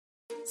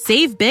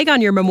Save big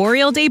on your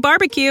Memorial Day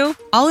barbecue,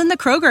 all in the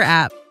Kroger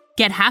app.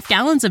 Get half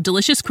gallons of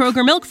delicious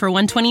Kroger milk for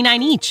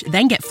 $1.29 each.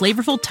 Then get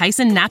flavorful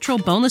Tyson natural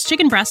boneless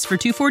chicken breasts for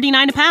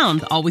 $2.49 a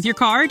pound, all with your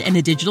card and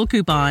a digital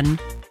coupon.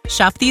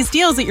 Shop these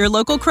deals at your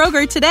local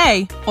Kroger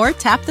today, or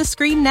tap the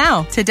screen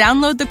now to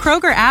download the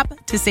Kroger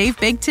app to save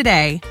big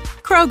today.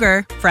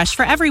 Kroger, fresh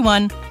for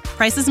everyone.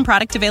 Prices and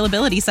product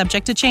availability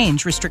subject to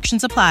change.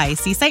 Restrictions apply.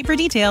 See site for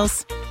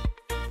details.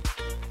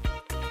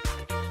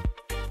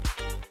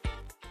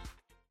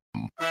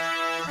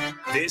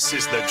 This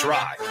is The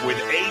Drive with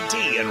AD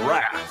and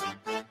Raff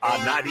on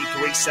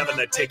 93.7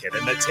 The Ticket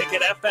and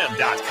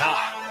theticketfm.com.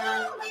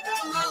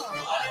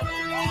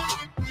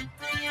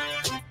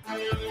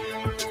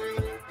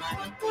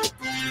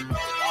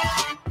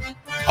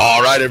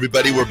 All right,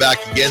 everybody, we're back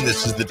again.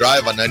 This is The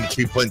Drive on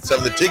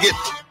 93.7 The Ticket.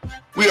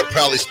 We are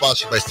proudly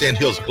sponsored by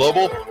Sandhills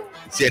Global.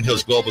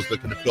 Sandhills Global is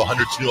looking to fill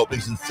hundreds of new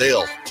openings in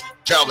sales,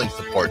 traveling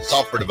support,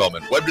 software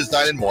development, web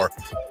design, and more.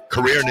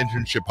 Career and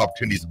internship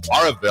opportunities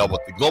are available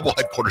at the global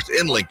headquarters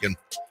in Lincoln.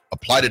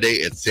 Apply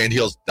today at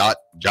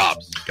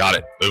sandhills.jobs. Got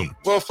it. Boom.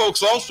 Well,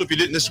 folks, also, if you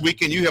didn't this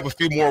weekend, you have a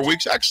few more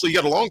weeks. Actually, you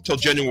got along till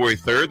January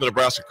 3rd, the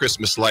Nebraska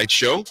Christmas Light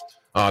Show.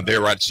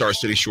 There at Star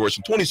City Shores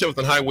from 27th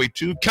and Highway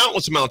 2.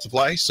 Countless amounts of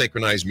lights,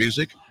 synchronized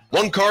music.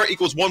 One car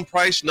equals one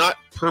price, not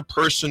per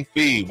person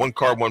fee. One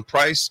car, one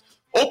price.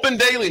 Open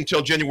daily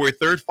until January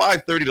 3rd,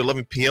 5:30 to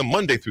 11 p.m.,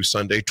 Monday through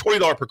Sunday.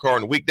 $20 per car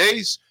on the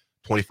weekdays,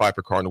 $25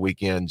 per car on the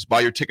weekends.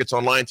 Buy your tickets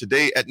online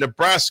today at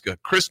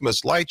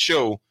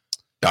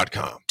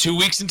NebraskaChristmasLightShow.com. 2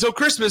 weeks until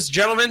Christmas,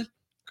 gentlemen.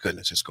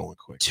 Goodness, it's going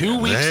quick. 2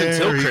 weeks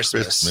until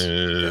Christmas.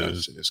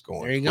 Yes, it's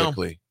going there you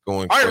quickly. Go.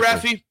 All right,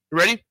 Raffy, you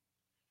ready?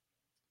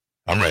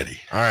 I'm ready.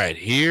 All right,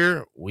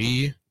 here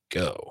we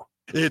go.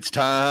 It's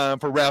time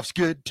for Raff's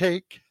Good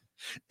Take.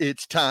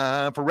 It's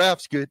time for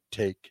Raff's Good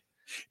Take.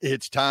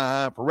 It's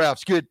time for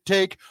Raff's Good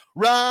Take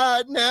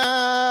right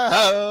now.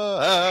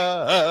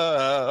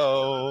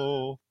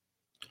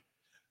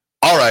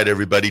 All right,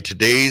 everybody.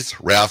 Today's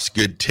Raff's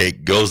Good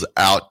Take goes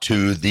out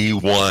to the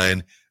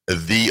one,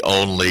 the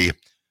only,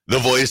 the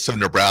voice of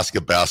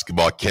Nebraska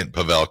basketball, Kent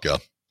Pavelka.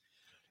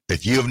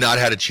 If you have not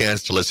had a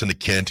chance to listen to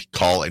Kent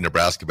call a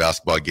Nebraska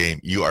basketball game,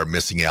 you are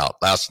missing out.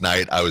 Last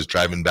night, I was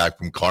driving back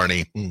from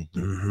Kearney,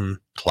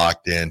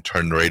 clocked in,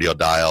 turned the radio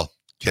dial,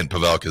 Kent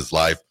Pavelka's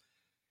life.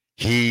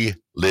 He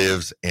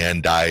lives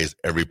and dies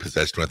every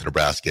possession with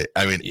Nebraska.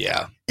 I mean,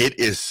 yeah, it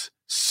is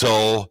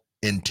so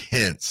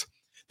intense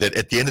that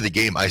at the end of the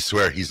game, I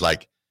swear, he's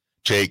like,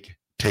 Jake,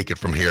 take it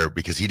from here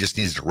because he just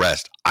needs to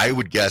rest. I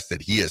would guess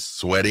that he is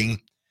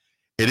sweating.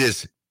 It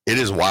is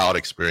a wild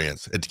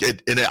experience. And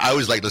I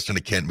always like listening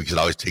to Kent because it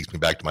always takes me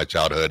back to my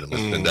childhood and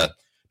listening to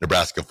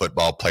Nebraska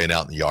football, playing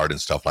out in the yard and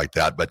stuff like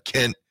that. But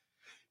Kent,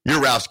 your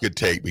Raff's Good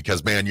Take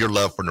because, man, your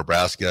love for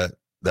Nebraska.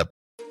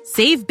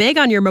 Save big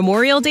on your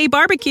Memorial Day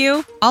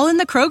barbecue, all in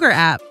the Kroger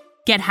app.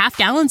 Get half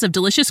gallons of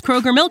delicious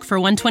Kroger milk for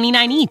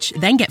 $1.29 each.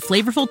 Then get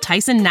flavorful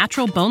Tyson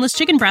natural boneless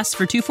chicken breasts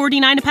for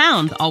 $2.49 a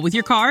pound, all with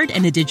your card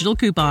and a digital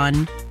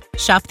coupon.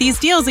 Shop these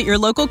deals at your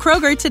local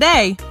Kroger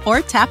today,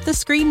 or tap the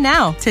screen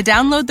now to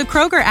download the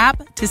Kroger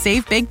app to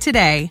save big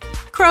today.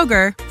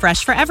 Kroger,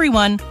 fresh for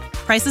everyone.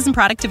 Prices and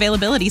product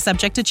availability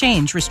subject to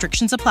change.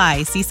 Restrictions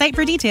apply. See site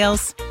for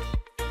details.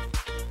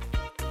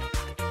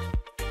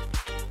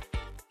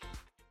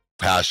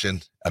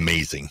 Passion,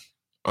 amazing.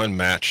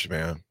 Unmatched,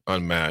 man.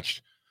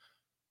 Unmatched.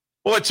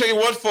 Well, I tell you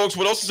what, folks,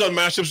 what else is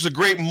unmatched? This was a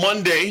great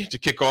Monday to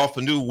kick off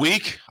a new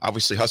week.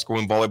 Obviously, Husker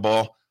women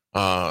volleyball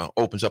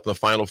opens up in the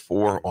Final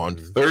Four on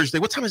Thursday.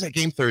 What time is that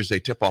game Thursday?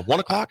 Tip-off, 1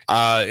 o'clock?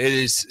 It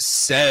is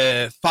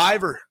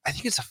 5 or I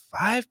think it's a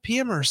 5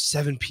 p.m. or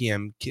 7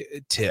 p.m.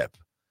 tip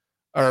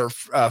or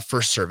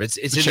first serve. It's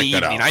in the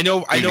evening. I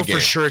know for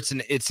sure it's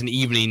an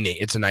evening.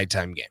 It's a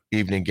nighttime game.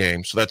 Evening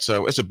game. So that's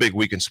it's a big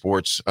week in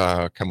sports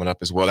coming up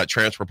as well. That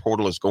transfer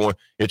portal is going.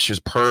 It's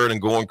just purring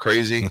and going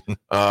crazy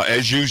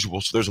as usual.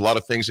 So there's a lot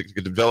of things that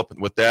could develop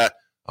with that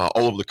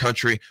all over the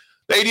country.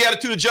 The AD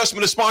Attitude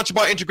Adjustment is sponsored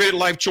by Integrated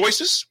Life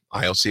Choices.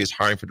 ILC is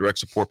hiring for direct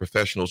support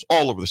professionals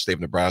all over the state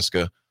of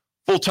Nebraska.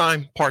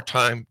 Full-time,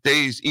 part-time,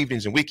 days,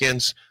 evenings, and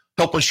weekends.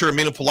 Help ensure a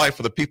meaningful life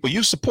for the people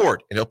you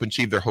support and help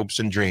achieve their hopes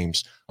and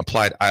dreams.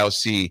 Apply at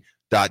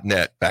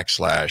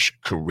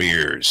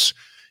ilc.net/careers.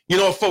 You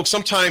know, folks,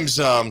 sometimes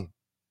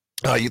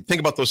you think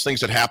about those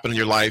things that happen in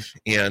your life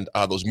and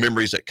those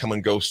memories that come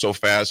and go so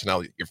fast. And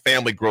now your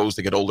family grows,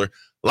 they get older.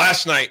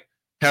 Last night,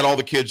 had all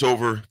the kids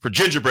over for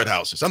gingerbread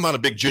houses. I'm not a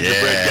big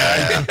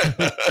gingerbread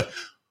guy.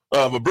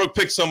 But Brooke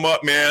picked some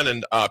up, man,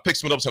 and picked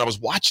some up. And I was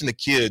watching the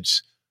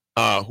kids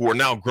who are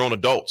now grown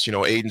adults. You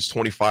know, Aiden's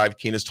 25,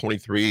 Keena's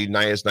 23,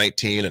 Naya's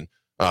 19, and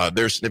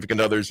their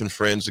significant others and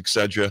friends,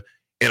 etc.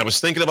 And I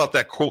was thinking about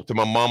that quote that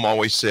my mom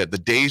always said, the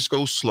days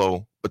go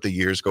slow, but the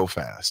years go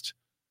fast.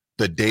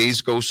 The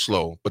days go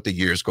slow, but the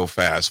years go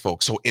fast,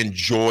 folks. So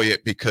enjoy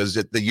it because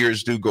the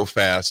years do go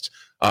fast.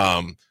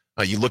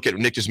 You look at,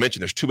 Nick just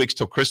mentioned, there's 2 weeks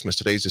till Christmas.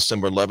 Today's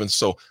December 11th.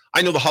 So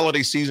I know the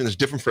holiday season is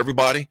different for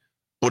everybody,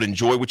 but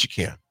enjoy what you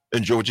can.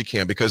 Enjoy what you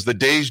can because the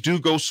days do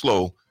go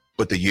slow,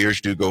 but the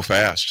years do go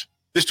fast.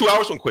 This 2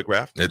 hours went quick,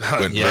 Raff. It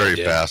went very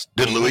fast.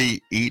 Did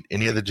Louis eat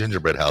any of the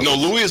gingerbread houses? No,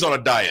 Louis is on a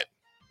diet.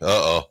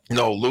 Uh-oh.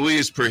 No, Louis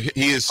is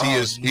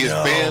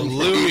banned.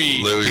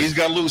 Louis. He's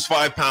got to lose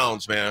 5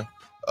 pounds, man.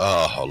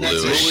 Oh,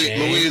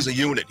 Louis is a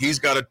unit. He's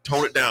got to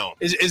tone it down.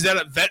 Is that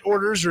a vet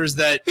orders or is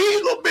that? He's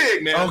a little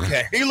big, man.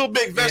 Okay. He's a little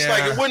big vest.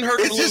 Like it wouldn't hurt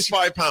to lose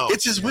 5 pounds.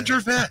 It's his winter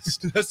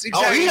vest. That's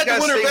exactly. He had the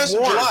winter vest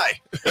in July.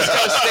 He's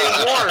got to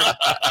stay warm.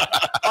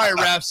 All right,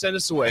 Raff, send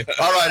us away.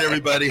 All right,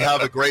 everybody.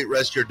 Have a great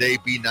rest of your day.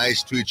 Be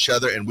nice to each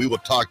other, and we will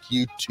talk to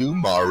you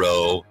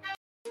tomorrow.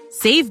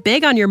 Save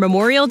big on your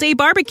Memorial Day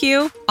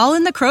barbecue, all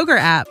in the Kroger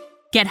app.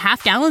 Get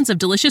half gallons of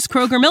delicious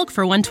Kroger milk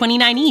for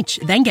 $1.29 each.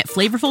 Then get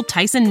flavorful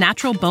Tyson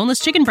natural boneless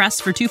chicken breasts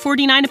for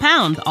 $2.49 a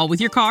pound, all with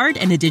your card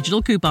and a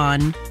digital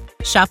coupon.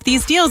 Shop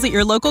these deals at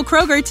your local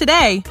Kroger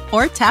today,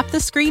 or tap the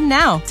screen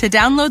now to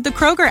download the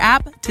Kroger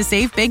app to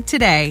save big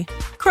today.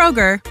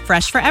 Kroger,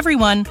 fresh for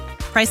everyone.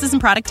 Prices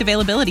and product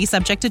availability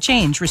subject to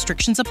change.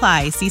 Restrictions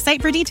apply. See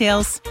site for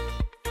details.